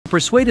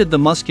persuaded the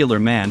muscular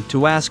man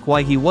to ask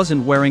why he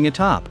wasn't wearing a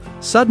top.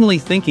 Suddenly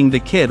thinking the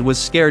kid was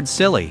scared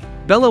silly,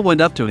 Bella went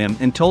up to him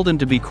and told him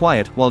to be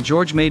quiet while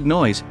George made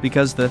noise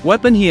because the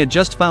weapon he had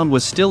just found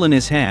was still in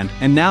his hand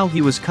and now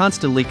he was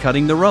constantly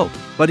cutting the rope.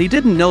 But he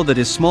didn't know that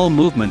his small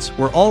movements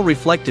were all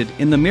reflected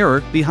in the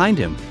mirror behind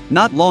him.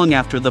 Not long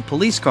after the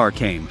police car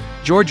came,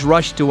 George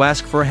rushed to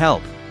ask for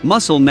help.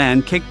 Muscle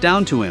Man kicked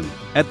down to him.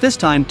 At this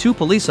time 2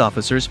 police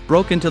officers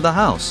broke into the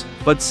house,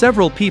 but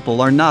several people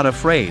are not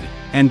afraid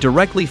and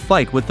directly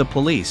fight with the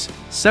police,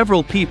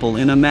 several people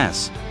in a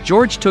mess.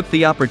 George took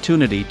the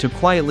opportunity to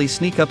quietly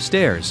sneak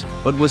upstairs,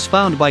 but was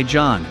found by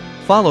John,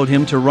 followed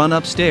him to run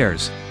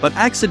upstairs, but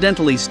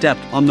accidentally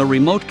stepped on the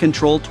remote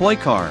control toy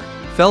car,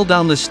 fell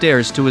down the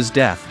stairs to his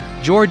death.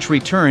 George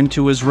returned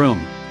to his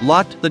room,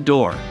 locked the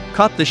door,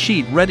 caught the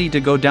sheet ready to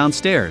go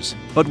downstairs,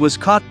 but was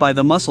caught by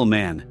the muscle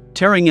man.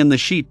 Tearing in the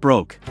sheet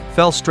broke,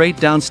 fell straight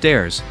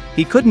downstairs.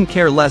 He couldn't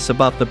care less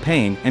about the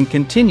pain and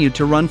continued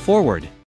to run forward.